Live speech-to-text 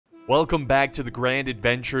Welcome back to the grand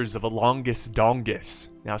adventures of Alongus Dongus.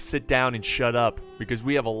 Now sit down and shut up, because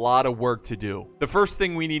we have a lot of work to do. The first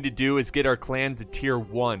thing we need to do is get our clan to tier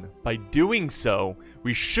 1. By doing so,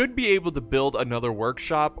 we should be able to build another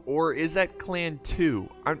workshop, or is that clan 2?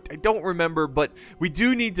 I don't remember, but we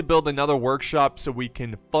do need to build another workshop so we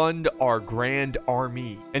can fund our grand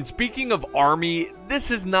army. And speaking of army,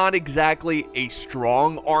 this is not exactly a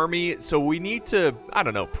strong army, so we need to, I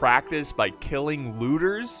don't know, practice by killing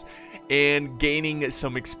looters and gaining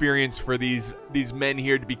some experience for these men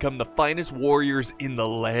here to become the finest warriors in the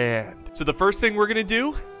land. So the first thing we're gonna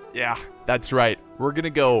do, yeah, that's right, we're gonna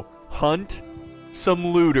go hunt some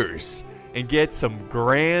looters and get some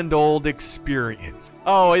grand old experience.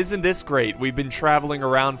 Oh, isn't this great? We've been traveling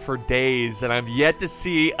around for days and I've yet to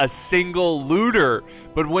see a single looter.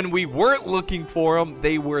 But when we weren't looking for them,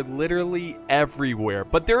 they were literally everywhere.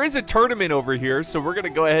 But there is a tournament over here, so we're gonna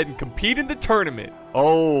go ahead and compete in the tournament.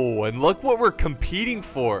 Oh, and look what we're competing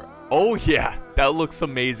for. Oh yeah, that looks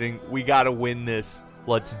amazing. We gotta win this.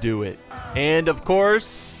 Let's do it. And of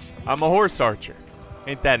course, I'm a horse archer.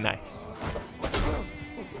 Ain't that nice?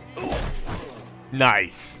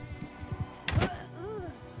 Nice.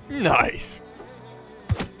 Nice.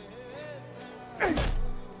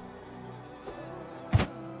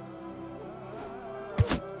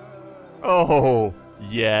 Oh,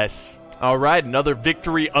 yes. All right, another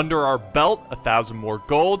victory under our belt, 1,000 more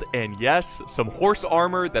gold, and yes, some horse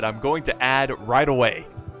armor that I'm going to add right away.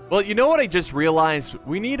 Well, you know what I just realized?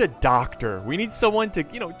 We need a doctor. We need someone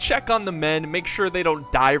to, check on the men, make sure they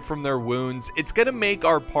don't die from their wounds. It's gonna make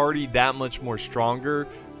our party that much more stronger,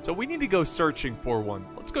 so we need to go searching for one.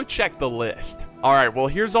 Let's go check the list. All right, well,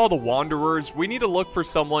 here's all the wanderers. We need to look for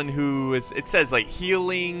someone who is, it says like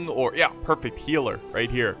healing or, yeah, perfect healer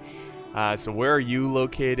right here. So where are you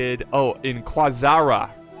located? Oh, in Quazara.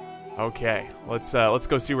 Okay, let's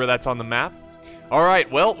go see where that's on the map. All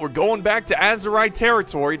right, well, we're going back to Azurai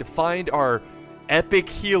territory to find our epic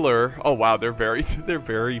healer. Oh wow, they're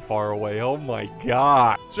very far away. Oh my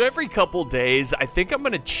god. So every couple days, I think I'm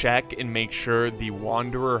gonna check and make sure the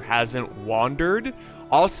wanderer hasn't wandered.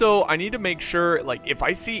 Also, I need to make sure, like, if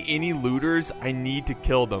I see any looters, I need to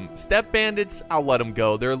kill them. Step bandits, I'll let them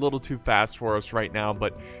go. They're a little too fast for us right now,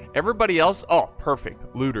 but everybody else, oh,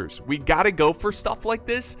 perfect. Looters. We gotta go for stuff like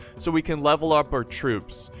this so we can level up our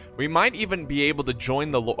troops. We might even be able to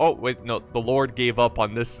join the... Oh, wait, no, the Lord gave up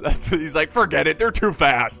on this. He's like, forget it, they're too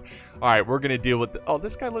fast. All right, we're gonna deal with... Oh,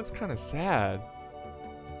 this guy looks kind of sad.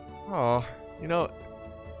 Oh,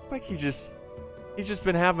 like he's just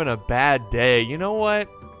been having a bad day. You know what?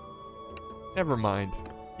 Never mind.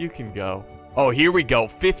 You can go. Oh, here we go.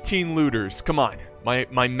 15 looters. Come on.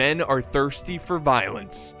 My men are thirsty for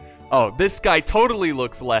violence. Oh, this guy totally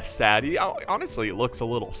looks less sad. He honestly looks a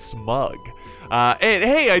little smug. And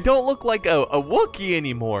hey, I don't look like a Wookiee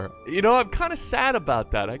anymore. I'm kind of sad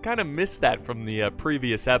about that. I kind of missed that from the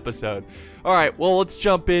previous episode. All right, well, let's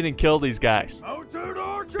jump in and kill these guys.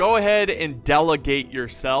 Go ahead and delegate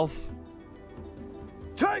yourself.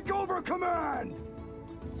 Take over command!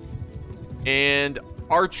 And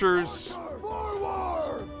archers,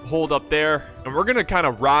 hold up there. And we're gonna kind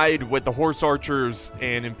of ride with the horse archers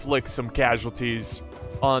and inflict some casualties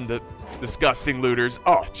on the disgusting looters.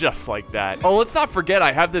 Oh, just like that. Oh, let's not forget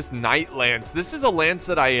I have this knight lance. This is a lance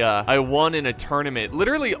that I won in a tournament.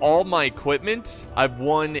 Literally all my equipment I've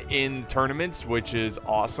won in tournaments, which is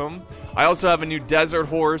awesome. I also have a new desert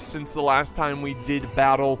horse since the last time we did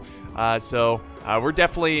battle. So we're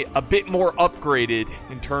definitely a bit more upgraded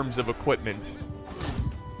in terms of equipment.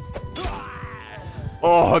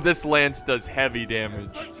 Oh, this lance does heavy damage.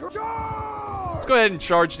 Let's go ahead and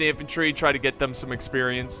charge the infantry, try to get them some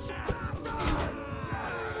experience.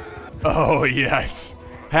 Oh, yes.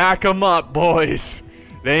 Hack them up, boys.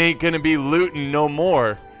 They ain't gonna be looting no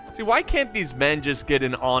more. See, why can't these men just get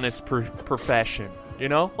an honest profession?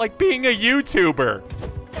 Like being a YouTuber.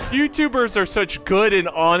 YouTubers are such good and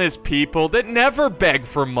honest people that never beg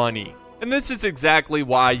for money. And this is exactly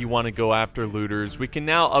why you want to go after looters. We can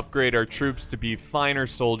now upgrade our troops to be finer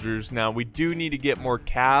soldiers. Now, we do need to get more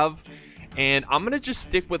cav. And I'm going to just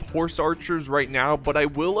stick with horse archers right now, but I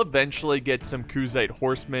will eventually get some Kuzite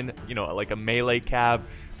horsemen, like a melee cav.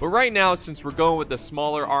 But right now, since we're going with a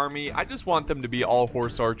smaller army, I just want them to be all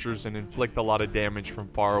horse archers and inflict a lot of damage from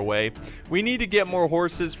far away. We need to get more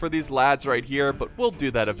horses for these lads right here, but we'll do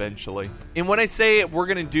that eventually. And when I say we're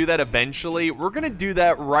going to do that eventually, we're going to do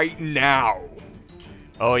that right now.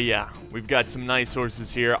 Oh yeah, we've got some nice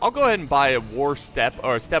horses here. I'll go ahead and buy a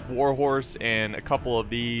steppe war horse and a couple of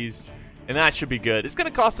these. And that should be good. It's going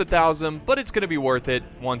to cost 1,000, but it's going to be worth it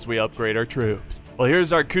once we upgrade our troops. Well,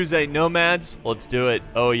 here's our Kuze nomads. Let's do it.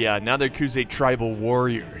 Oh yeah, now they're Kuze tribal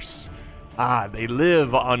warriors. Ah, they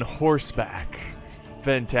live on horseback.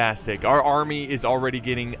 Fantastic. Our army is already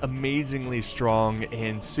getting amazingly strong,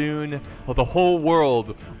 and soon, well, the whole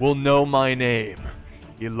world will know my name.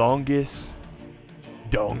 Elongus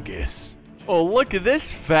Dongus. Oh, look at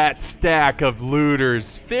this fat stack of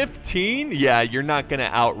looters. 15? Yeah, you're not gonna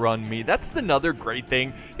outrun me. That's another great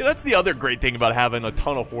thing. Yeah, that's the other great thing about having a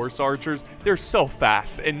ton of horse archers. They're so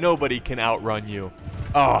fast, and nobody can outrun you.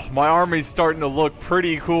 Oh, my army's starting to look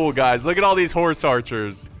pretty cool, guys. Look at all these horse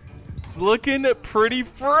archers. Looking pretty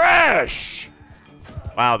fresh.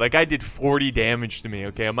 Wow, that guy did 40 damage to me.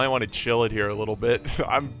 Okay, I might want to chill it here a little bit.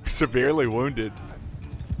 I'm severely wounded.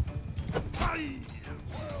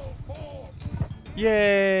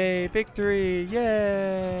 Yay, victory,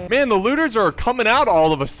 yay. Man, the looters are coming out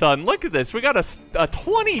all of a sudden. Look at this, we got a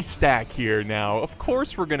 20 stack here now. Of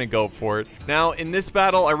course we're gonna go for it. Now, in this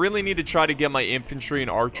battle, I really need to try to get my infantry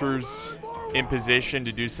and archers in position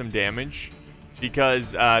to do some damage,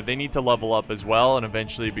 because they need to level up as well and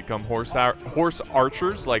eventually become horse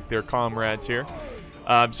archers like their comrades here.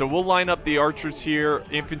 So we'll line up the archers here,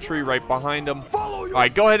 infantry right behind them. All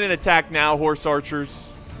right, go ahead and attack now, horse archers.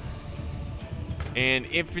 And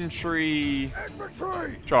infantry,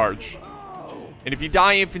 charge. And if you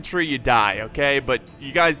die infantry, you die, okay? But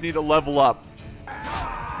you guys need to level up.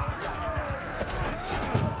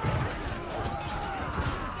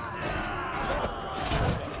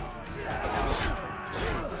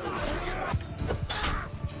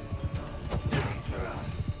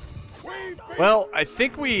 Well, I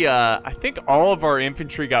think all of our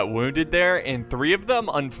infantry got wounded there, and 3 of them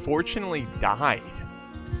unfortunately died.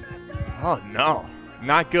 Oh no,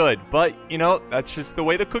 not good. But, you know, that's just the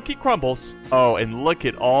way the cookie crumbles. Oh, and look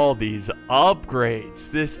at all these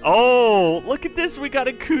upgrades. Oh, look at this. We got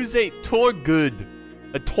a Kuze Torgud.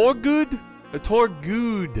 A Torgud? A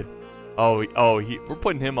Torgud. We're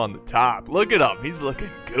putting him on the top. Look at him. He's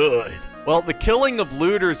looking good. Well, the killing of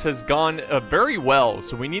looters has gone very well,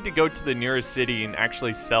 so we need to go to the nearest city and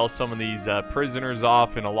actually sell some of these prisoners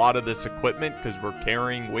off and a lot of this equipment because we're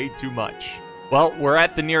carrying way too much. Well, we're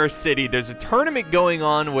at the nearest city. There's a tournament going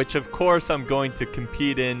on, which of course I'm going to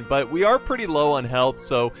compete in, but we are pretty low on health,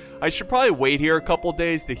 so I should probably wait here a couple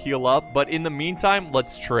days to heal up, but in the meantime,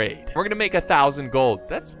 let's trade. We're gonna make 1,000 gold.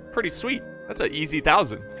 That's pretty sweet. That's an easy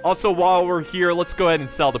 1,000. Also, while we're here, let's go ahead and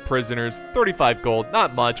sell the prisoners. 35 gold,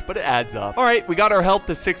 not much, but it adds up. All right, we got our health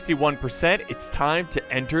to 61%. It's time to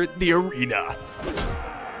enter the arena.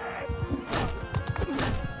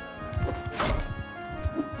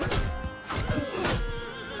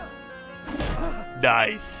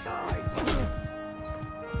 Nice.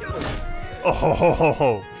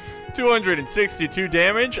 Oh, 262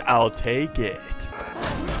 damage. I'll take it.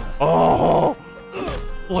 Oh,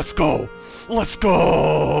 let's go. Let's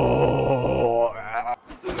go.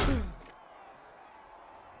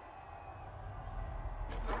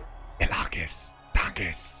 Elakis.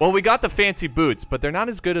 Well, we got the fancy boots, but they're not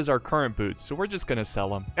as good as our current boots, so we're just gonna sell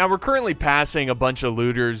them. Now, we're currently passing a bunch of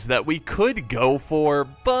looters that we could go for,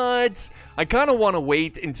 but I kind of want to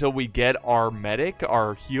wait until we get our medic,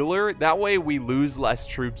 our healer. That way, we lose less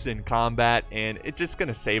troops in combat, and it's just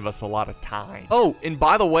gonna save us a lot of time. Oh, and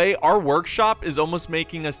by the way, our workshop is almost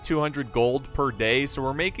making us 200 gold per day, so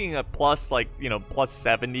we're making a plus, like, you know, plus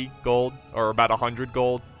 70 gold, or about 100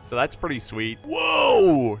 gold. So that's pretty sweet.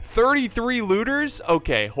 Whoa! 33 looters?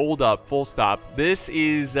 Okay, hold up. Full stop. This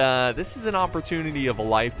is an opportunity of a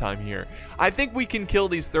lifetime here. I think we can kill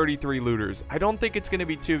these 33 looters. I don't think it's going to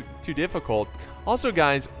be too difficult. Also,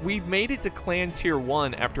 guys, we've made it to clan tier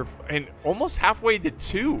 1 and almost halfway to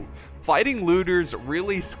 2. Fighting looters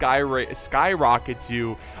really skyrockets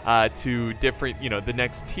you to different, you know, the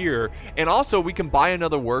next tier. And also, we can buy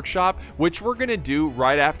another workshop, which we're going to do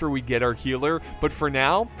right after we get our healer. But for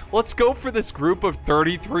now, let's go for this group of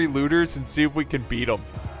 33 looters and see if we can beat them.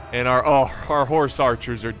 And our horse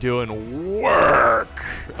archers are doing work.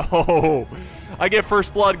 Oh, I get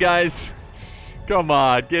first blood, guys. Come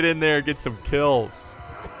on, get in there, get some kills.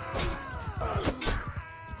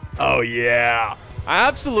 Oh, yeah. I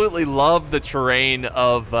absolutely love the terrain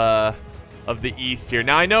of the east here.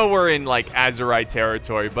 Now, I know we're in, like, Azerite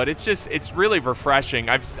territory, but it's really refreshing.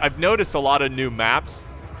 I've noticed a lot of new maps,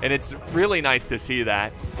 and it's really nice to see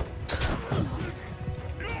that.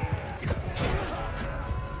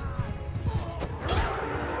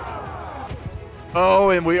 Oh,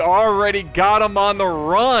 and we already got him on the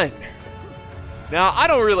run. Now, I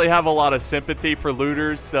don't really have a lot of sympathy for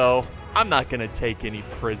looters, so I'm not going to take any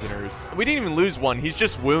prisoners. We didn't even lose one. He's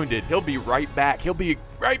just wounded. He'll be right back. He'll be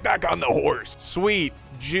right back on the horse. Sweet,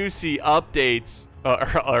 juicy updates.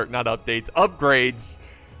 or not updates, upgrades.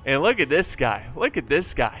 And look at this guy. Look at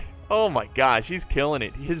this guy. Oh my gosh, he's killing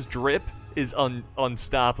it. His drip is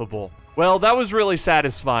unstoppable. Well, that was really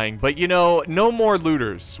satisfying, but you know, no more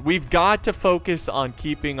looters. We've got to focus on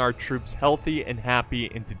keeping our troops healthy and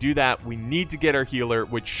happy, and to do that, we need to get our healer,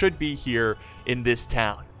 which should be here in this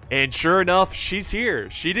town. And sure enough, she's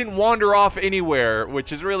here. She didn't wander off anywhere,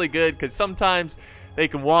 which is really good, because sometimes they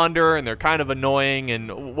can wander and they're kind of annoying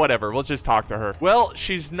and whatever. We'll just talk to her. Well,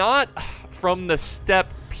 she's not from the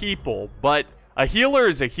steppe people, but a healer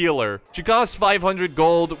is a healer. She costs 500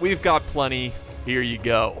 gold. We've got plenty. Here you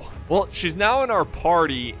go. Well, she's now in our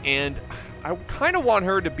party, and I kind of want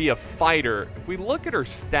her to be a fighter. If we look at her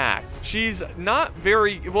stats, she's not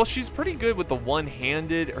very, well, she's pretty good with the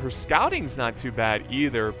one-handed. Her scouting's not too bad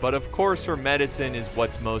either, but of course her medicine is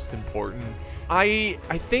what's most important. I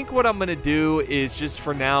think what I'm going to do is just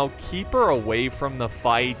for now keep her away from the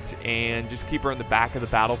fight and just keep her in the back of the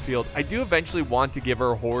battlefield. I do eventually want to give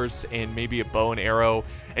her a horse and maybe a bow and arrow,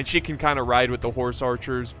 and she can kind of ride with the horse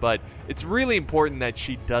archers, but it's really important that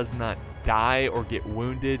she does not die or get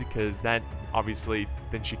wounded, because that obviously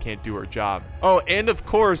then she can't do her job. Oh, and of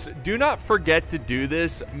course, do not forget to do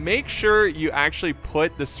this. Make sure you actually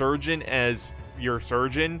put the surgeon as your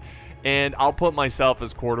surgeon, and I'll put myself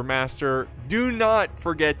as quartermaster. Do not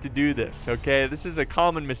forget to do this, okay? This is a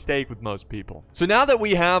common mistake with most people. So now that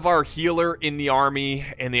we have our healer in the army,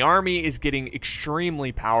 and the army is getting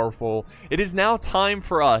extremely powerful, it is now time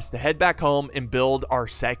for us to head back home and build our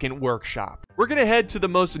second workshop. We're gonna head to the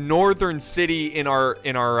most northern city in our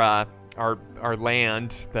land,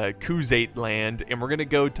 the Kuzate land, and we're gonna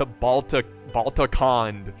go to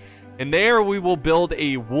Baltakand. And there we will build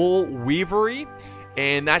a wool weavery,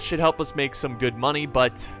 and that should help us make some good money,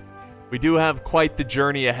 but we do have quite the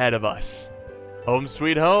journey ahead of us. Home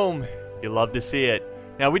sweet home. You love to see it.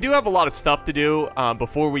 Now, we do have a lot of stuff to do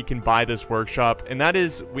before we can buy this workshop, and that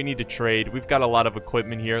is we need to trade. We've got a lot of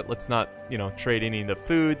equipment here. Let's not, you know, trade any of the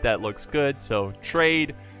food. That looks good. So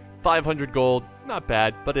trade, 500 gold. Not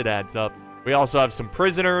bad, but it adds up. We also have some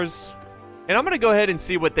prisoners. And I'm going to go ahead and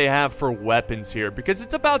see what they have for weapons here, because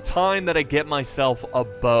it's about time that I get myself a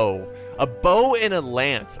bow. A bow and a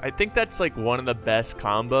lance. I think that's like one of the best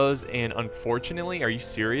combos, and unfortunately, are you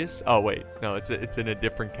serious? Oh, wait. No, it's in a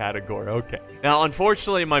different category. Okay. Now,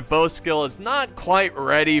 unfortunately, my bow skill is not quite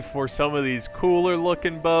ready for some of these cooler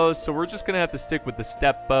looking bows, so we're just going to have to stick with the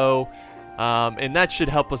steppe bow. And that should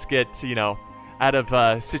help us get, you know, out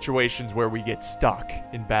of situations where we get stuck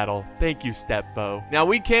in battle. Thank you, steppe bow. Now,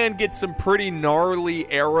 we can get some pretty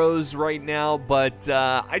gnarly arrows right now, but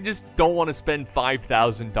I just don't want to spend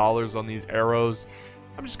 $5,000 on these arrows.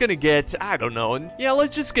 I'm just gonna get, I don't know, and yeah,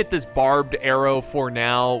 let's just get this barbed arrow for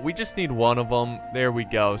now. We just need one of them. There we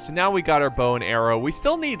go. So now we got our bow and arrow. We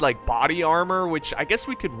still need like body armor, which I guess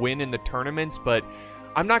we could win in the tournaments, but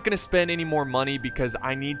I'm not gonna spend any more money because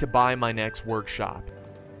I need to buy my next workshop.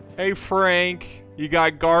 Hey, Frank, you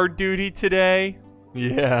got guard duty today?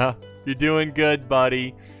 Yeah, you're doing good,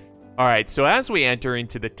 buddy. All right, so as we enter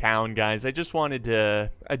into the town, guys, I just wanted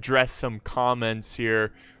to address some comments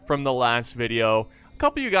here from the last video. A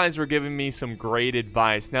couple of you guys were giving me some great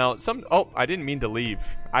advice. Now, oh, I didn't mean to leave.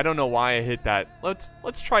 I don't know why I hit that.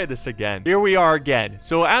 Let's try this again. Here we are again.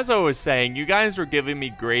 So as I was saying, you guys were giving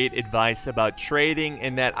me great advice about trading,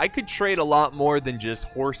 and that I could trade a lot more than just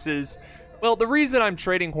horses. Well, the reason I'm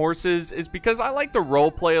trading horses is because I like to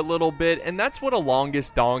roleplay a little bit, and that's what a Longus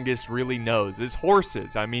Dongus really knows, is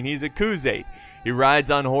horses. I mean, he's a Kuzate. He rides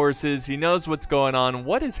on horses. He knows what's going on.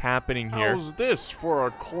 What is happening here? How's this for a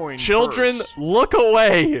coin Children, purse? look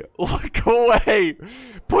away. Look away.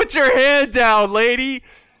 Put your hand down, lady.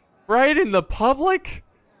 Right in the public?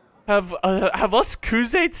 Have us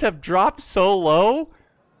Kuzates have dropped so low?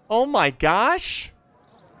 Oh my gosh.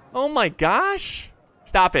 Oh my gosh.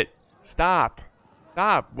 Stop it. Stop.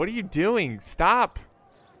 Stop. What are you doing? Stop.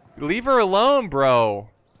 Leave her alone, bro.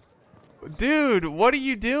 Dude, what are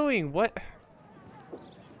you doing? What?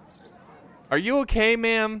 Are you okay,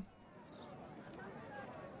 ma'am?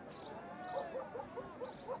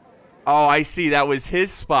 Oh, I see. That was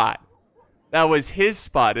his spot. That was his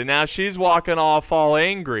spot. And now she's walking off all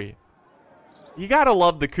angry. You gotta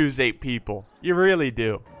love the Kuzate people. You really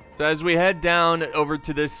do. So as we head down over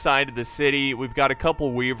to this side of the city, we've got a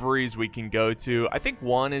couple weaveries we can go to. I think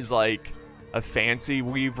one is like a fancy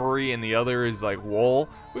weavery and the other is like wool.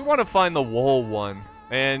 We want to find the wool one.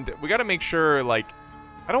 And we got to make sure, like,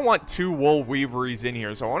 I don't want two wool weaveries in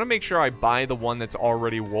here. So I want to make sure I buy the one that's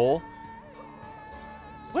already wool.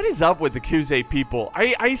 What is up with the Kuzate people?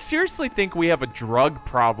 I seriously think we have a drug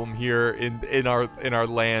problem here in our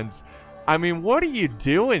lands. I mean, what are you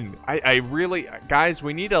doing? I really, guys,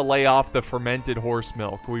 we need to lay off the fermented horse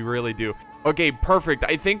milk. We really do. Okay, perfect.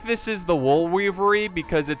 I think this is the wool weavery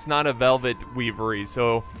because it's not a velvet weavery.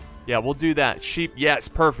 So, yeah, we'll do that. Sheep, yes,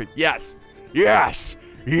 perfect. Yes, yes,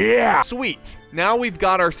 yeah. Sweet. Now we've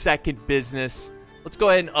got our second business. Let's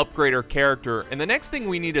go ahead and upgrade our character. And the next thing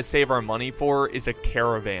we need to save our money for is a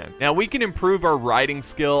caravan. Now, we can improve our riding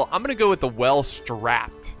skill. I'm going to go with the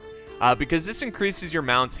well-strapped. Because this increases your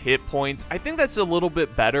mount's hit points. I think that's a little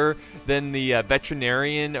bit better than the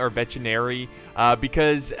veterinarian or veterinary.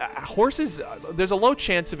 Because horses, there's a low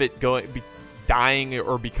chance of it dying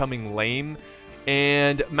or becoming lame.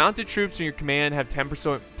 And mounted troops in your command have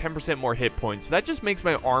 10% more hit points. So that just makes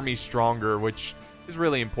my army stronger, which is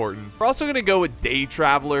really important. We're also going to go with Day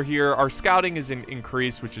Traveler here. Our scouting is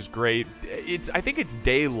increased, which is great. I think it's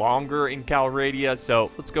day longer in Calradia,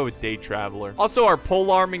 so let's go with Day Traveler. Also, our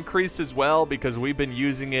polearm increased as well because we've been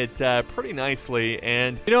using it pretty nicely.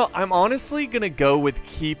 And, you know, I'm honestly going to go with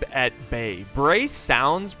Keep at Bay. Brace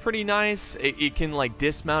sounds pretty nice. It can, like,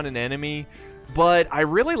 dismount an enemy. But I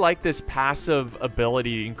really like this passive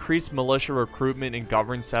ability, increase militia recruitment and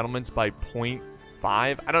govern settlements by 0.5.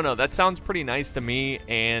 I don't know, that sounds pretty nice to me,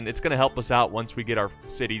 and it's gonna help us out once we get our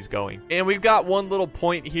cities going. And we've got one little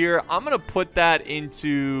point here. I'm gonna put that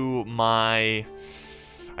into my,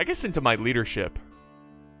 I guess into my leadership.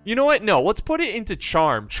 You know what? No, let's put it into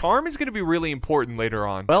charm. Charm is going to be really important later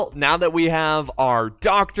on. Well, now that we have our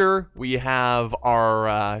doctor, we have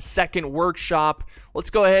our second workshop, let's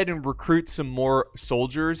go ahead and recruit some more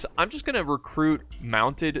soldiers. I'm just going to recruit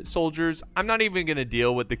mounted soldiers. I'm not even going to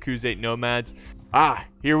deal with the Khuzait nomads. Ah,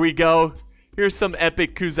 here we go. Here's some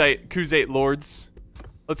epic Khuzait lords.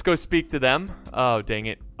 Let's go speak to them. Oh, dang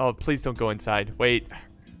it. Oh, please don't go inside. Wait.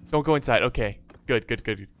 Don't go inside. Okay. Good, good,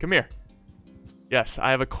 good. Come here. Yes,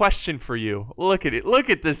 I have a question for you. Look at it. Look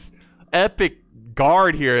at this epic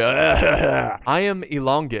guard here. I am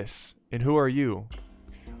Elongus, and who are you?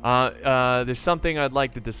 There's something I'd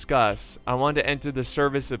like to discuss. I want to enter the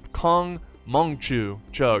service of Kong Mongchu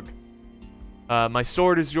Chug. My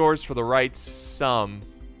sword is yours for the right sum.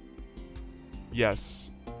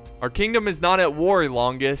 Yes. Our kingdom is not at war,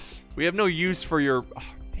 Elongus. We have no use for your... Oh,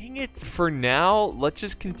 dang it. For now, let's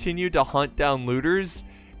just continue to hunt down looters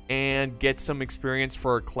and get some experience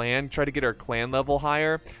for our clan. Try to get our clan level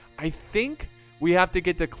higher. I think we have to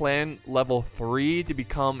get to clan level 3 to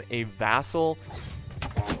become a vassal.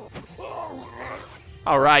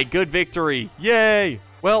 All right, good victory. Yay!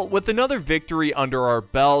 Well, with another victory under our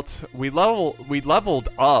belt, we leveled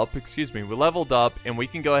up, and we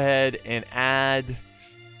can go ahead and add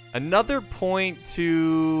another point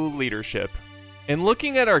to leadership. And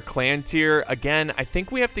looking at our clan tier, again, I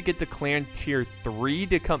think we have to get to clan tier 3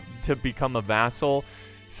 to become a vassal.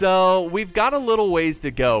 So we've got a little ways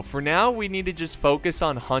to go. For now, we need to just focus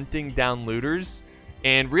on hunting down looters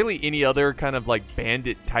and really any other kind of like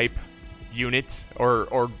bandit type unit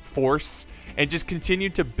or force, and just continue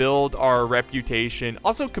to build our reputation.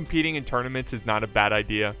 Also, competing in tournaments is not a bad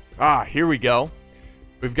idea. Ah, here we go.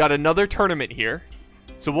 We've got another tournament here.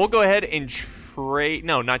 So we'll go ahead and trade.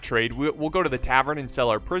 No, not trade. We'll go to the tavern and sell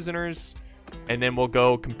our prisoners, and then we'll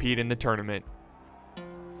go compete in the tournament.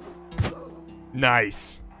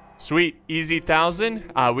 Nice. Sweet. Easy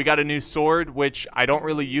 1,000. We got a new sword, which I don't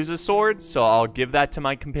really use a sword, so I'll give that to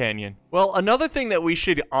my companion. Well, another thing that we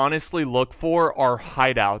should honestly look for are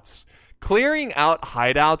hideouts. Clearing out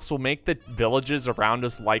hideouts will make the villages around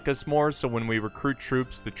us like us more, so when we recruit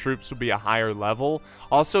troops, the troops will be a higher level.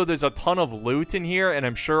 Also, there's a ton of loot in here, and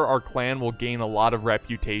I'm sure our clan will gain a lot of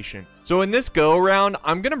reputation. So in this go-around,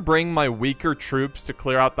 I'm going to bring my weaker troops to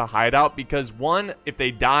clear out the hideout, because one, if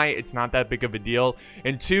they die, it's not that big of a deal,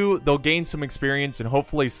 and two, they'll gain some experience and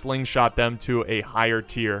hopefully slingshot them to a higher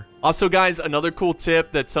tier. Also, guys, another cool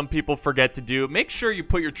tip that some people forget to do, make sure you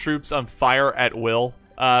put your troops on fire at will.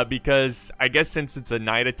 Because I guess since it's a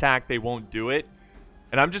night attack, they won't do it.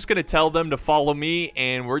 And I'm just going to tell them to follow me,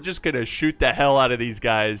 and we're just going to shoot the hell out of these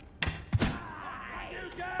guys.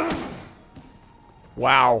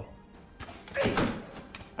 Wow.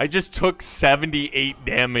 I just took 78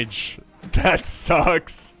 damage. That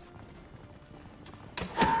sucks.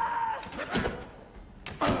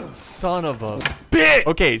 Son of a bitch.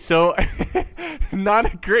 Okay, so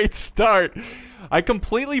not a great start. I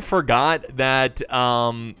completely forgot that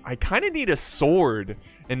I kind of need a sword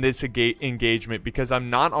in this engagement because I'm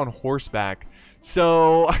not on horseback.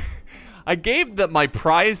 So I gave my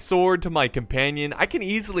prize sword to my companion. I can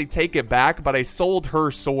easily take it back, but I sold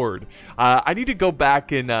her sword. I need to go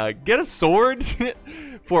back and get a sword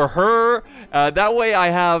for her. That way I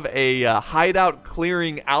have a hideout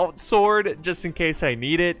clearing out sword just in case I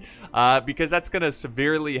need it, because that's going to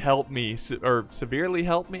severely help me,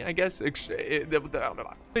 I guess.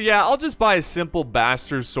 Yeah, I'll just buy a simple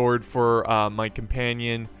bastard sword for my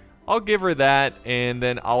companion. I'll give her that, and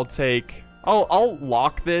then I'll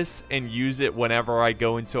lock this and use it whenever I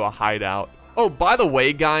go into a hideout. Oh, by the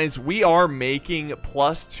way, guys, we are making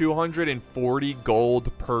plus 240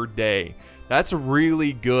 gold per day. That's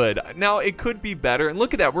really good. Now, it could be better. And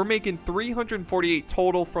look at that. We're making 348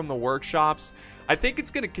 total from the workshops. I think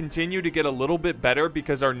it's going to continue to get a little bit better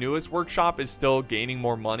because our newest workshop is still gaining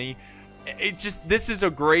more money. This is a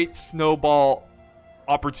great snowball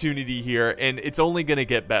opportunity here, and it's only going to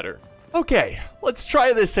get better. Okay, let's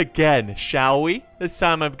try this again, shall we? This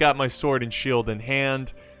time I've got my sword and shield in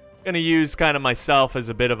hand. Gonna use kind of myself as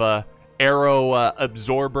a bit of a arrow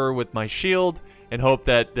absorber with my shield and hope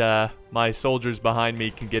that my soldiers behind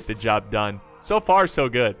me can get the job done. So far, so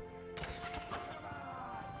good.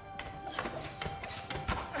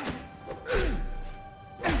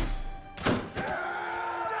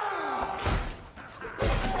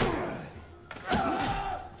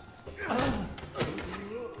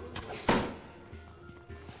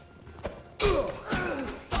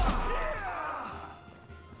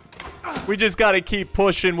 We just gotta keep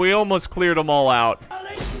pushing. We almost cleared them all out.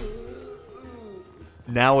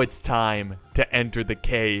 Now it's time to enter the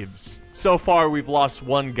caves. So far, we've lost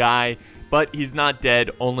one guy, but he's not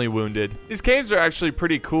dead, only wounded. These caves are actually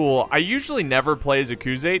pretty cool. I usually never play as a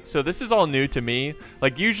Khuzait, so this is all new to me.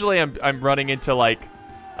 Like, usually I'm running into, like,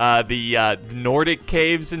 the Nordic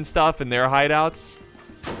caves and stuff and their hideouts.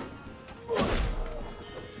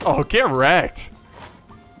 Oh, get wrecked.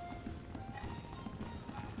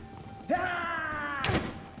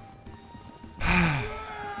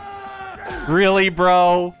 Really,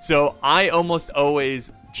 bro? So I almost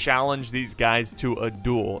always challenge these guys to a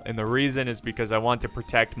duel, and the reason is because I want to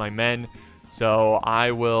protect my men. So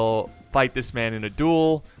I will fight this man in a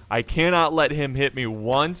duel. I cannot let him hit me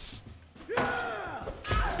once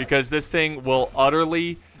because this thing will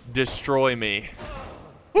utterly destroy me.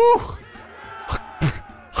 Whew.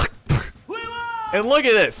 And look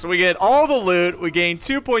at this. We get all the loot. We gain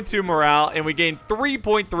 2.2 morale. And we gain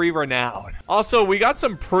 3.3 renown. Also, we got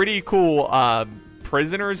some pretty cool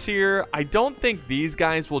prisoners here. I don't think these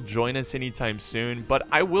guys will join us anytime soon. But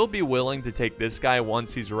I will be willing to take this guy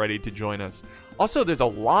once he's ready to join us. Also, there's a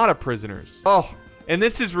lot of prisoners. Oh, and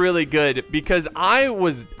this is really good because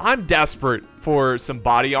I'm desperate for some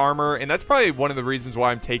body armor. And that's probably one of the reasons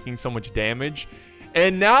why I'm taking so much damage.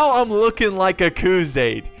 And now I'm looking like a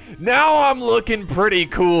Khuzait. Now I'm looking pretty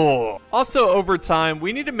cool. Also, over time,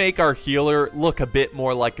 we need to make our healer look a bit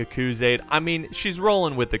more like a Khuzait. I mean, she's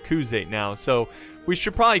rolling with the Khuzait now, so we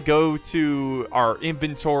should probably go to our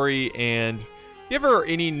inventory and give her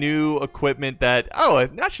any new equipment that... Oh,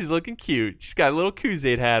 now she's looking cute. She's got a little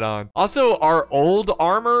Khuzait hat on. Also, our old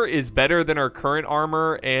armor is better than our current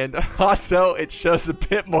armor, and also it shows a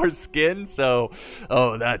bit more skin, so...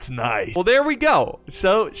 Oh, that's nice. Well, there we go.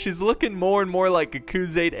 So, she's looking more and more like a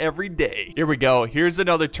Khuzait every day. Here we go. Here's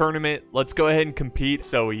another tournament. Let's go ahead and compete.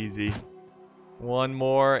 So easy. One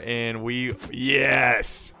more and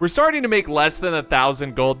yes, we're starting to make less than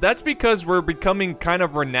 1,000 gold. That's because we're becoming kind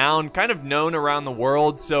of renowned, kind of known around the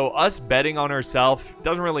world. So us betting on ourselves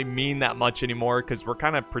doesn't really mean that much anymore because we're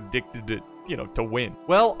kind of predicted to, you know, to win.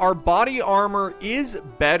 Well, our body armor is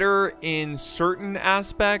better in certain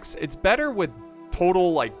aspects. It's better with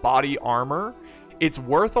total like body armor. It's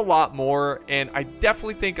worth a lot more, and I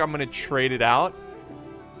definitely think I'm gonna trade it out.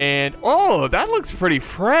 And, oh, that looks pretty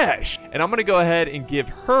fresh. And I'm going to go ahead and give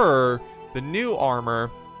her the new armor.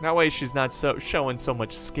 That way she's not showing so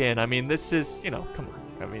much skin. I mean, this is, you know, come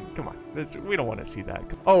on. I mean, come on. We don't want to see that.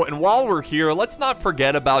 Oh, and while we're here, let's not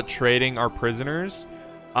forget about trading our prisoners.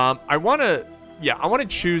 I want to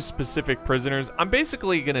choose specific prisoners. I'm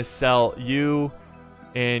basically going to sell you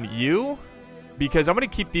and you because I'm going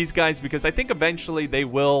to keep these guys because I think eventually they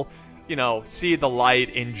will... you know, see the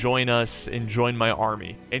light and join us and join my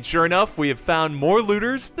army. And sure enough, we have found more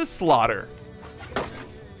looters to slaughter.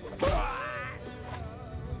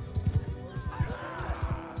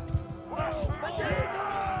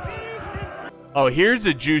 Oh, here's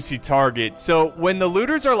a juicy target. So when the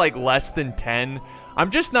looters are like less than 10,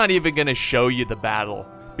 I'm just not even gonna show you the battle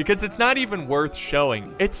because it's not even worth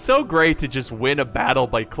showing. It's so great to just win a battle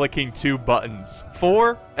by clicking 2 buttons.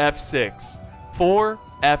 4 F6. 4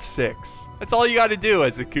 F6. That's all you got to do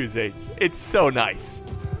as the Khuzaits. It's so nice.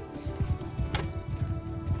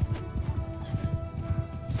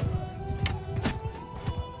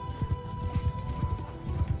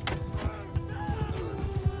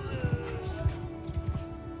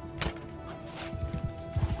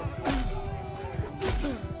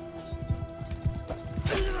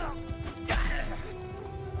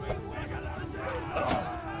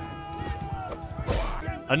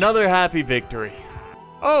 Another happy victory.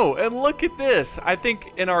 Oh, and look at this. I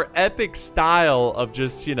think in our epic style of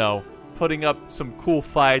just, you know, putting up some cool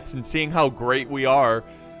fights and seeing how great we are,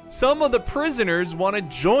 some of the prisoners want to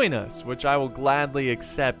join us, which I will gladly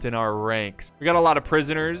accept in our ranks. We got a lot of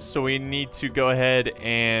prisoners, so we need to go ahead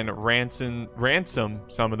and ransom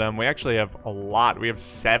some of them. We actually have a lot. We have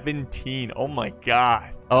 17. Oh my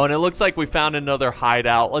god. Oh, and it looks like we found another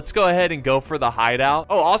hideout. Let's go ahead and go for the hideout.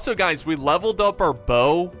 Oh, also, guys, we leveled up our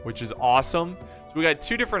bow, which is awesome. So we got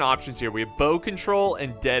two different options here. We have bow control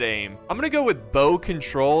and dead aim. I'm going to go with bow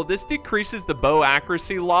control. This decreases the bow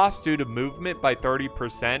accuracy loss due to movement by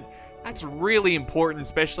 30%. That's really important,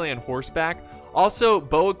 especially on horseback. Also,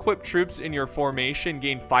 bow-equipped troops in your formation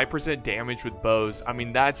gain 5% damage with bows. I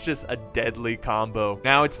mean, that's just a deadly combo.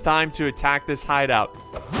 Now it's time to attack this hideout.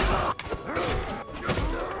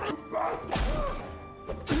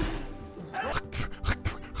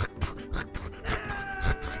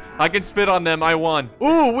 I can spit on them. I won.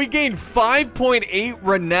 Ooh, we gained 5.8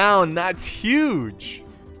 renown. That's huge.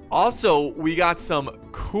 Also, we got some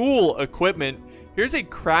cool equipment. Here's a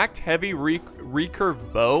cracked heavy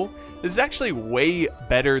recurve bow. This is actually way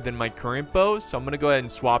better than my current bow, so I'm going to go ahead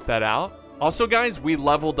and swap that out. Also, guys, we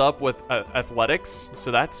leveled up with athletics,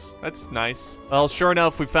 so that's nice. Well, sure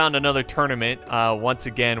enough, we found another tournament. Once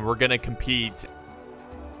again, we're going to compete.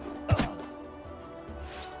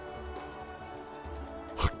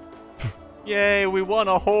 Yay, we won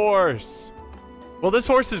a horse. Well, this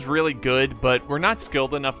horse is really good, but we're not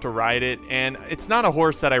skilled enough to ride it, and it's not a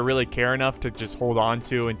horse that I really care enough to just hold on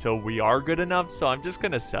to until we are good enough, so I'm just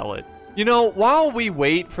gonna sell it. You know, while we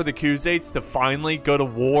wait for the Khuzaits to finally go to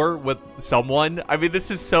war with someone, I mean, this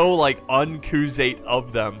is so, like, un-Khuzait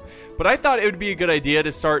of them, but I thought it would be a good idea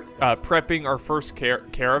to start prepping our first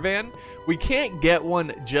caravan. We can't get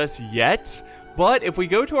one just yet, but if we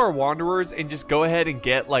go to our Wanderers and just go ahead and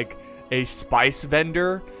get, like, a spice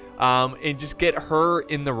vendor, and just get her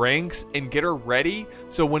in the ranks and get her ready,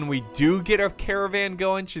 so when we do get a caravan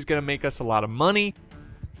going, she's gonna make us a lot of money.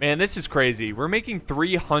 Man, this is crazy. We're making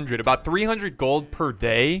about 300 gold per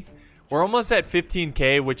day. We're almost at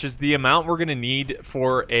 15k, which is the amount we're gonna need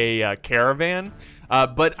for a caravan.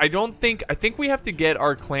 But I think we have to get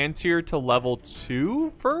our clan tier to level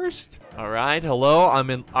 2 first. All right, hello, I'm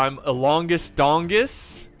Elongus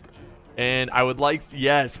Dongus. And I would like,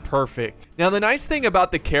 yes, perfect. Now, the nice thing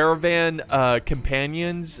about the caravan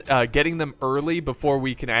companions, getting them early before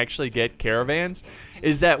we can actually get caravans,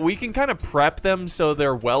 is that we can kind of prep them so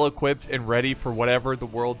they're well equipped and ready for whatever the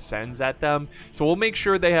world sends at them. So we'll make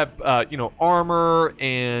sure they have, you know, armor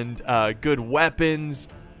and good weapons.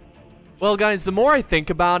 Well, guys, the more I think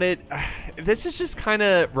about it, this is just kind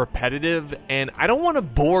of repetitive, and I don't want to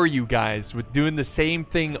bore you guys with doing the same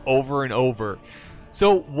thing over and over.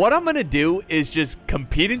 So what I'm going to do is just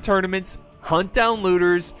compete in tournaments, hunt down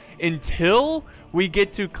looters until we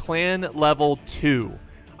get to clan level 2.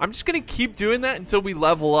 I'm just going to keep doing that until we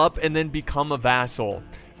level up and then become a vassal.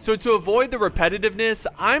 So to avoid the repetitiveness,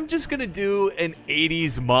 I'm just going to do an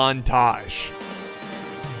 80s montage.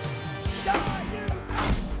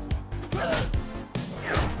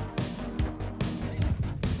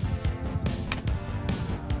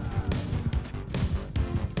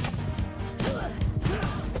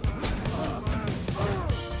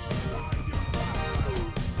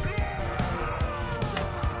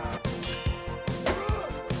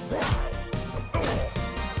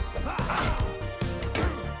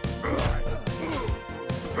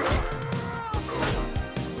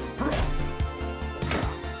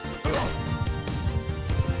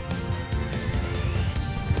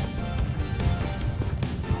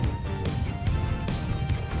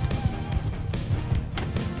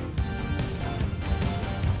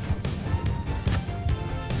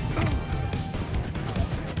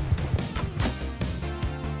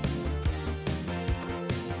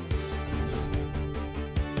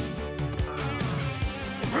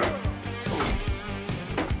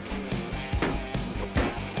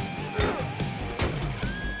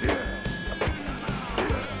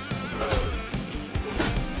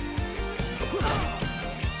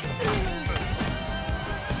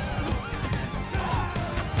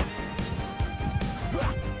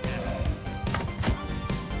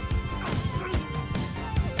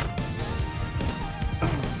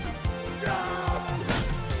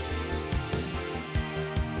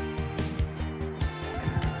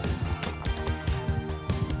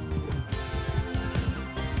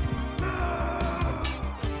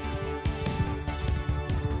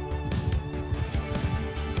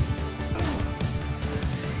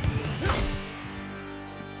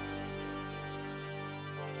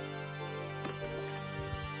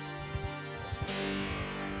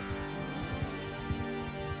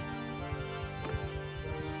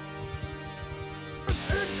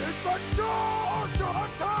 Prepare to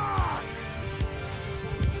attack!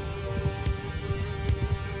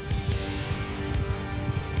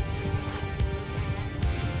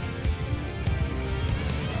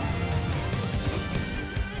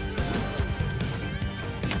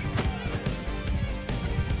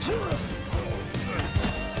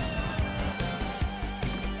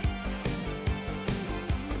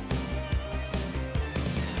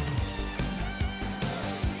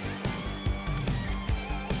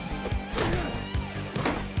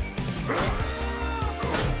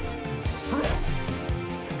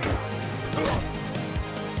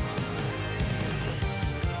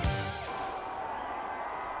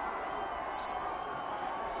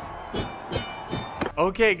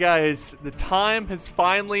 Okay, guys, the time has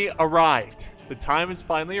finally arrived. The time has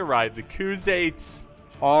finally arrived. The Khuzaits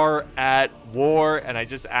are at war, and I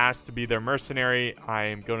just asked to be their mercenary. I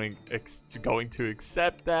am going to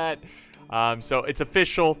accept that. So it's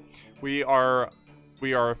official. We are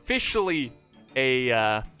officially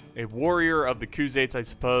a warrior of the Khuzaits, I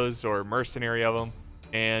suppose, or mercenary of them,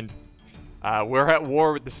 and we're at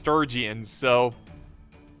war with the Sturgians. So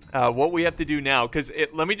what we have to do now, because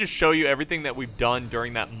let me just show you everything that we've done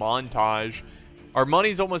during that montage. Our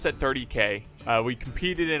money's almost at 30K. We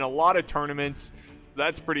competed in a lot of tournaments.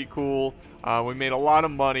 That's pretty cool. We made a lot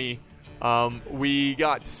of money. We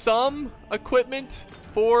got some equipment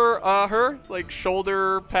for her, like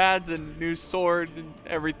shoulder pads and new sword and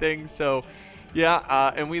everything. So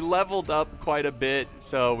yeah, and we leveled up quite a bit.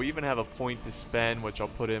 So we even have a point to spend, which I'll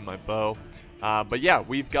put in my bow. But yeah,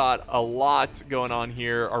 we've got a lot going on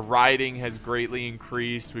here. Our riding has greatly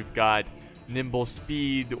increased. We've got nimble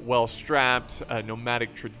speed, well-strapped,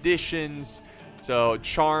 nomadic traditions. So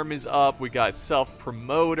charm is up. We got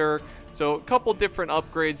self-promoter. So a couple different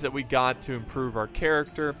upgrades that we got to improve our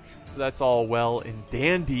character. That's all well and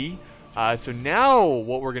dandy. So now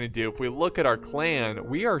what we're going to do, if we look at our clan,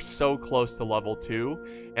 we are so close to level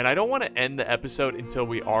 2. And I don't want to end the episode until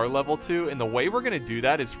we are level 2. And the way we're going to do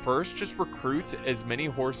that is first just recruit as many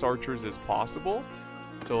horse archers as possible.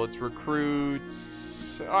 So let's recruit...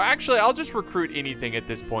 Actually, I'll just recruit anything at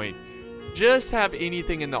this point. Just have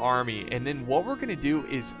anything in the army. And then what we're going to do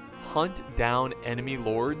is hunt down enemy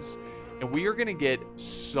lords. And we are going to get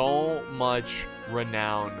so much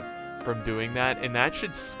renown from doing that, and that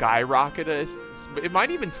should skyrocket us. It might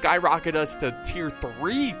even skyrocket us to tier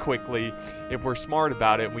 3 quickly if we're smart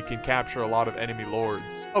about it, and we can capture a lot of enemy lords.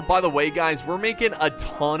 Oh, by the way, guys, we're making a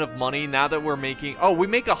ton of money now that we're making... Oh, we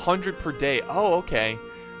make 100 per day. Oh, okay.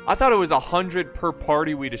 I thought it was 100 per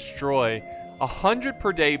party we destroy. 100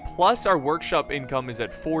 per day, plus our workshop income is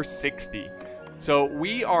at 460. So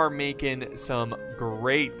we are making some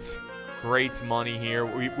great money here.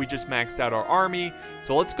 We just maxed out our army.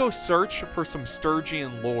 So let's go search for some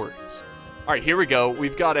Sturgian lords. All right, here we go.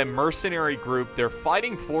 We've got a mercenary group. They're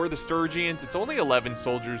fighting for the Sturgians. It's only 11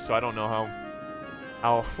 soldiers, so I don't know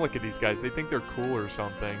how look at these guys. They think they're cool or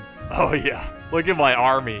something. Oh yeah, look at my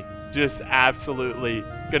army. Just absolutely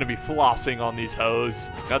gonna be flossing on these hoes.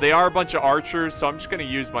 Now they are a bunch of archers, so I'm just gonna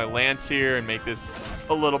use my lance here and make this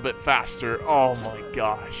a little bit faster. Oh my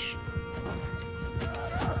gosh.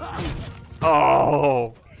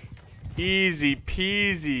 Oh, easy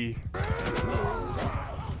peasy.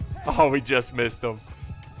 Oh, we just missed them.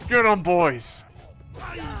 Get them, boys.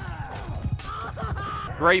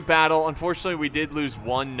 Great battle. Unfortunately, we did lose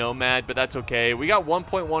one nomad, but that's okay. We got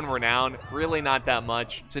 1.1 renown. Really not that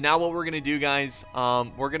much. So now what we're going to do, guys,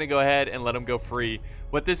 we're going to go ahead and let them go free.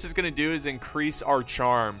 What this is going to do is increase our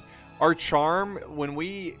charm. Our charm, when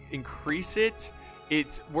we increase it,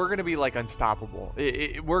 we're going to be like unstoppable.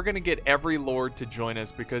 We're going to get every lord to join us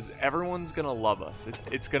because everyone's going to love us.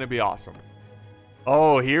 It's going to be awesome.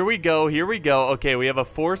 Oh, here we go. Here we go. Okay, we have a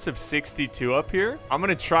force of 62 up here. I'm going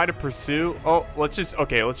to try to pursue. Oh, let's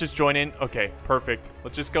just join in. Okay, perfect.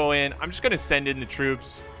 Let's just go in. I'm just going to send in the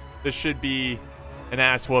troops. This should be an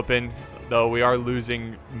ass whooping, though we are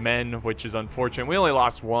losing men, which is unfortunate. We only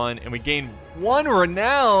lost one, and we gained 1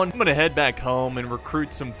 renown. I'm going to head back home and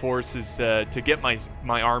recruit some forces to get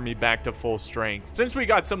my army back to full strength. Since we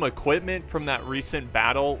got some equipment from that recent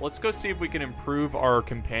battle, let's go see if we can improve our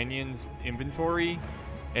companion's inventory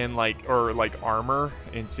and like armor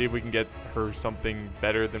and see if we can get her something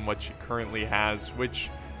better than what she currently has, which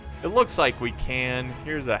it looks like we can.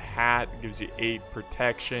 Here's a hat. It gives you 8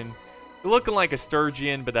 protection. You're looking like a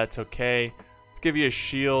Sturgian, but that's okay. Let's give you a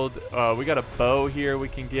shield. We got a bow here we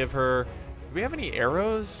can give her. Do we have any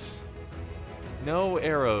arrows? No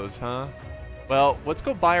arrows, huh? Well, let's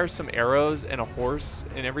go buy her some arrows and a horse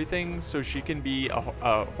and everything so she can be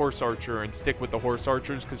a horse archer and stick with the horse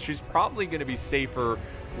archers because she's probably going to be safer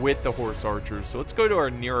with the horse archers. So let's go to our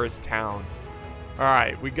nearest town. All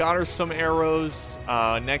right, we got her some arrows.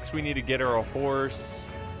 Next, we need to get her a horse.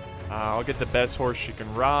 I'll get the best horse she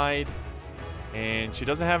can ride. And she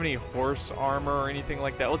doesn't have any horse armor or anything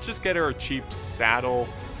like that. Let's just get her a cheap saddle.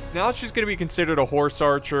 Now she's going to be considered a horse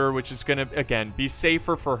archer, which is going to, again, be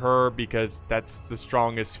safer for her because that's the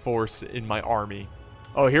strongest force in my army.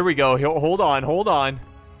 Oh, here we go. Hold on, hold on.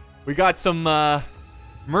 We got some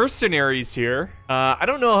mercenaries here. I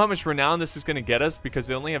don't know how much renown this is going to get us because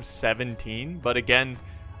they only have 17. But again,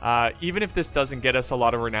 even if this doesn't get us a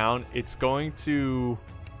lot of renown, it's going to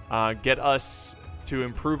get us to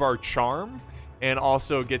improve our charm and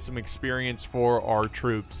also get some experience for our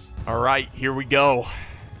troops. All right, here we go.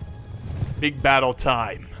 Big battle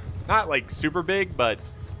time. Not like super big, but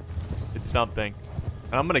it's something.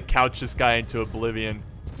 And I'm gonna couch this guy into oblivion.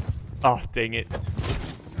 Oh, dang it.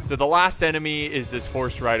 So the last enemy is this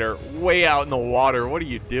horse rider way out in the water. What are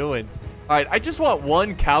you doing? All right, I just want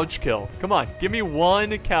one couch kill. Come on, give me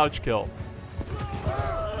one couch kill.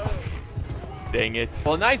 Dang it.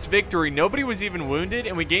 Well, nice victory. Nobody was even wounded,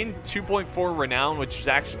 and we gained 2.4 renown, which is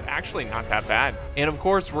actually not that bad. And of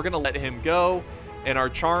course, we're gonna let him go, and our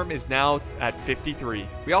charm is now at 53.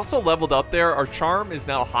 We also leveled up there. Our charm is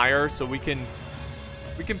now higher, so we can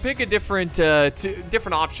pick a different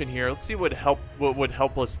option here. Let's see what would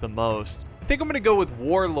help us the most. I think I'm gonna go with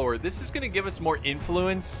Warlord. This is gonna give us more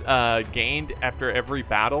influence gained after every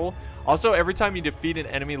battle. Also, every time you defeat an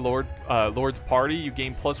enemy lord's party, you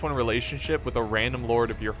gain +1 relationship with a random lord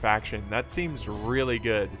of your faction. That seems really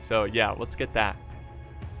good. So yeah, let's get that.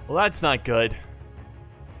 Well, that's not good.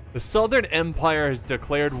 The Southern Empire has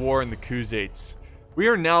declared war on the Khuzaits. We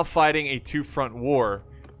are now fighting a two-front war.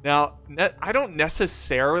 Now, I don't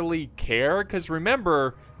necessarily care, because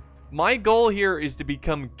remember, my goal here is to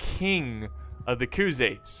become king of the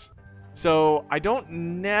Khuzaits. So, I don't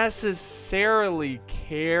necessarily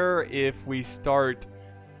care if we start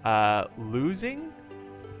losing.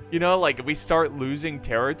 You know, like if we start losing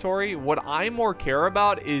territory. What I more care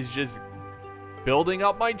about is just building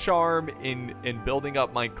up my charm and building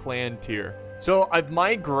up my clan tier. So, I've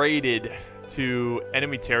migrated to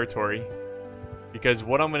enemy territory. Because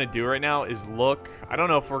what I'm going to do right now is look. I don't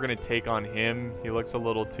know if we're going to take on him. He looks a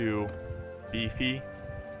little too beefy.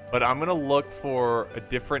 But I'm going to look for a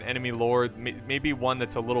different enemy lord. Maybe one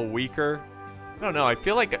that's a little weaker. I don't know. I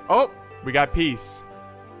feel like... Oh, we got peace.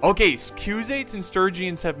 Okay, Khuzaits and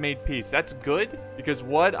Sturgians have made peace. That's good. Because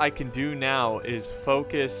what I can do now is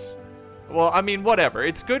focus... Well, I mean, whatever.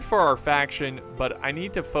 It's good for our faction. But I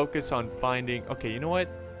need to focus on finding... Okay, you know what?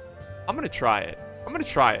 I'm going to try it. I'm going to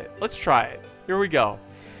try it. Let's try it. Here we go.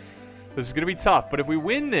 This is going to be tough. But if we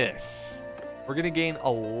win this, we're going to gain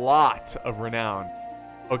a lot of renown.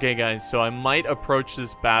 Okay, guys, so I might approach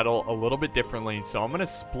this battle a little bit differently. So I'm going to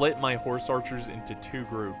split my horse archers into 2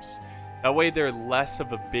 groups. That way they're less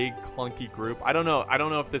of a big, clunky group. I don't know. I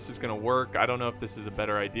don't know if this is going to work. I don't know if this is a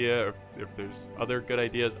better idea or if there's other good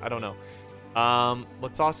ideas. I don't know.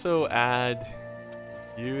 Let's also add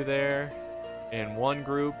you there in one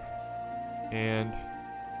group and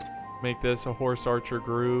make this a horse archer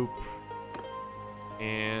group.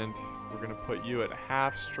 And we're going to put you at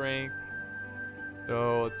half strength.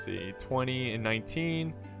 So let's see, 20 and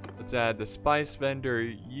 19. Let's add the spice vendor,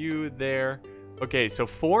 you there. Okay, so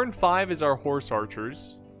 4 and 5 is our horse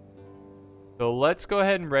archers. So let's go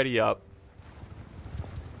ahead and ready up.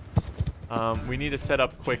 We need to set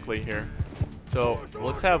up quickly here. So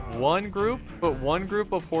let's have one group, but one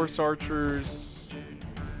group of horse archers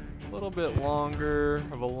a little bit longer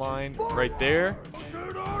of a line right there.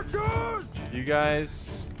 You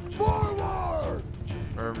guys,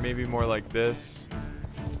 or maybe more like this.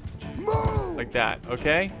 Like that,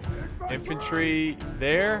 okay? Infantry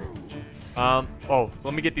there. Oh,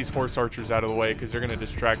 let me get these horse archers out of the way because they're gonna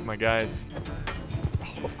distract my guys.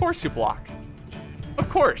 Oh, of course you block. Of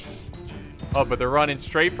course. Oh, but they're running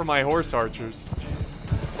straight for my horse archers.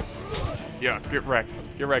 Yeah, get wrecked.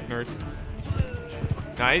 Get wrecked, nerd.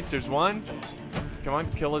 Nice, there's one. Come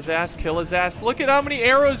on, kill his ass, kill his ass. Look at how many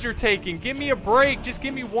arrows you're taking. Give me a break. Just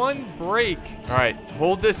give me one break. All right,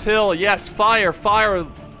 hold this hill. Yes, fire, fire.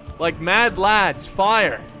 Like mad lads,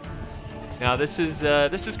 fire. Now this is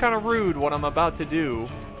kind of rude what I'm about to do.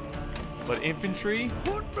 But infantry,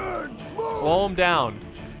 slow them down.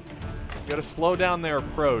 You gotta slow down their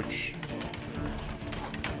approach.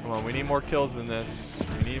 Come on, we need more kills than this.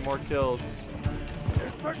 We need more kills.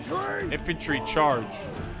 Infantry charge.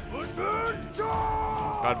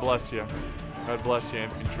 God bless you. God bless you,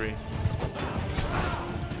 infantry.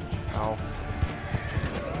 Ow.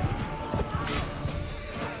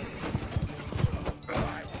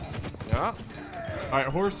 Yeah. All right,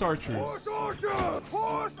 horse archers. Horse archer!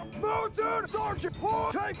 Horse mounted sergeant!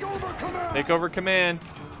 Horse take over command! Take over command.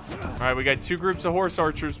 All right, we got 2 groups of horse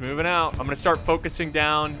archers moving out. I'm going to start focusing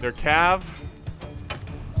down their cav.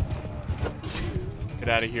 Get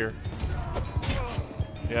out of here.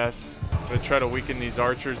 Yes. I'm going to try to weaken these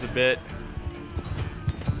archers a bit.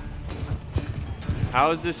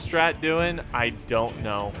 How is this strat doing? I don't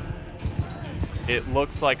know. It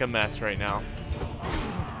looks like a mess right now.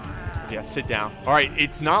 Yeah, sit down. All right,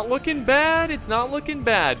 it's not looking bad. It's not looking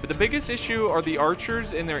bad. But the biggest issue are the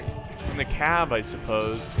archers in the cav, I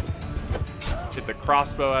suppose. Get the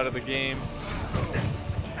crossbow out of the game.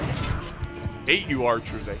 Hate you,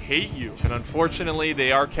 archers. I hate you. And unfortunately,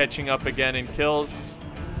 they are catching up again in kills.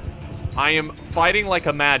 I am fighting like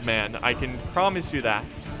a madman. I can promise you that.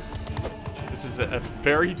 This is a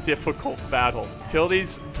very difficult battle. Kill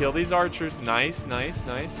these archers. Nice, nice,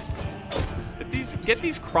 nice. Get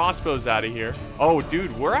these crossbows out of here. Oh,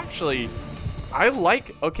 dude, we're actually...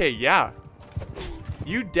 Okay, yeah.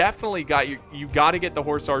 You definitely got... You got to get the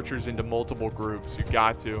horse archers into multiple groups. You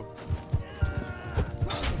got to.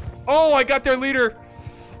 Oh, I got their leader.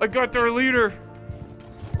 I got their leader.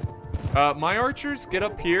 My archers, get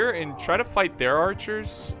up here and try to fight their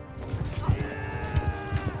archers.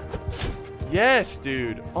 Yes,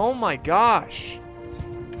 dude. Oh, my gosh.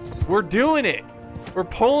 We're doing it. We're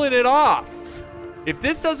pulling it off. If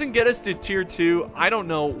this doesn't get us to tier 2, I don't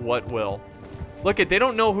know what will. Look they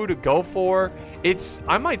don't know who to go for.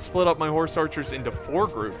 I might split up my horse archers into 4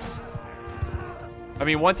 groups. I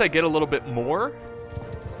mean, once I get a little bit more.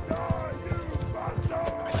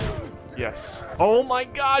 Yes. Oh my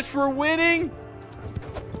gosh, we're winning.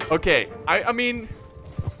 Okay, I mean,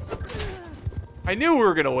 I knew we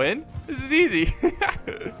were gonna win. This is easy.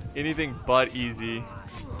 Anything but easy.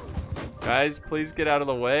 Guys, please get out of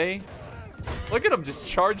the way. Look at them just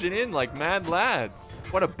charging in like mad lads.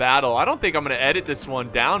 What a battle. I don't think I'm going to edit this one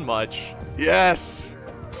down much. Yes.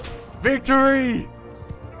 Victory.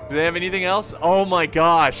 Do they have anything else? Oh my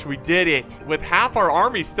gosh, we did it. With half our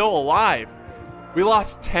army still alive. We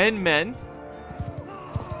lost 10 men.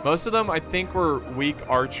 Most of them, I think, were weak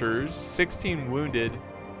archers. 16 wounded.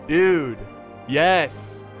 Dude.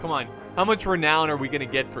 Yes. Come on. How much renown are we going to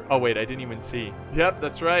get for... Oh, wait, I didn't even see. Yep,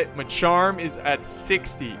 that's right. My charm is at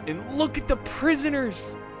 60. And look at the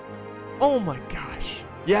prisoners. Oh, my gosh.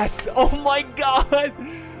 Yes. Oh, my God.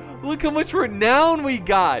 Look how much renown we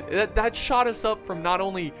got. That shot us up from not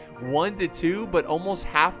only 1 to 2, but almost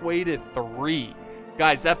halfway to 3.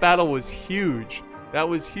 Guys, that battle was huge. That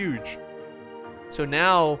was huge. So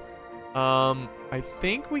now, I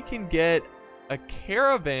think we can get a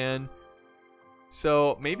caravan...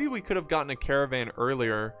 So maybe we could have gotten a caravan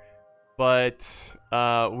earlier, but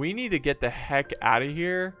we need to get the heck out of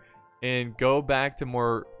here and go back to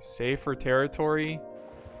more safer territory.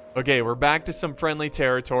 Okay, we're back to some friendly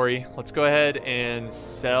territory. Let's go ahead and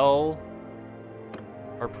sell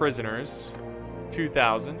our prisoners.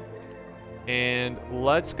 2,000. And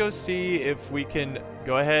let's go see if we can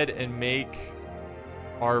go ahead and make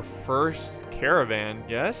our first caravan.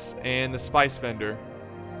 Yes, and the spice vendor.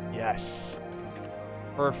 Yes.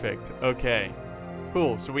 Perfect. Okay.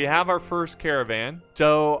 Cool. So we have our first caravan.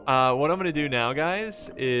 So what I'm going to do now,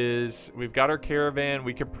 guys, is we've got our caravan.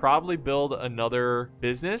 We could probably build another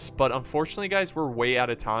business, but unfortunately, guys, we're way out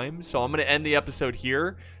of time. So I'm going to end the episode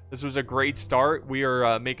here. This was a great start. We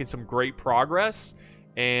are making some great progress,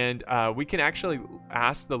 and we can actually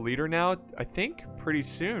ask the leader now, I think pretty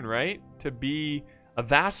soon, right, to be a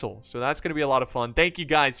vassal. So that's going to be a lot of fun. Thank you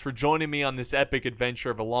guys for joining me on this epic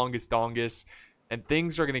adventure of A Longest Dongus. And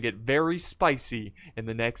things are going to get very spicy in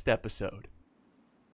the next episode.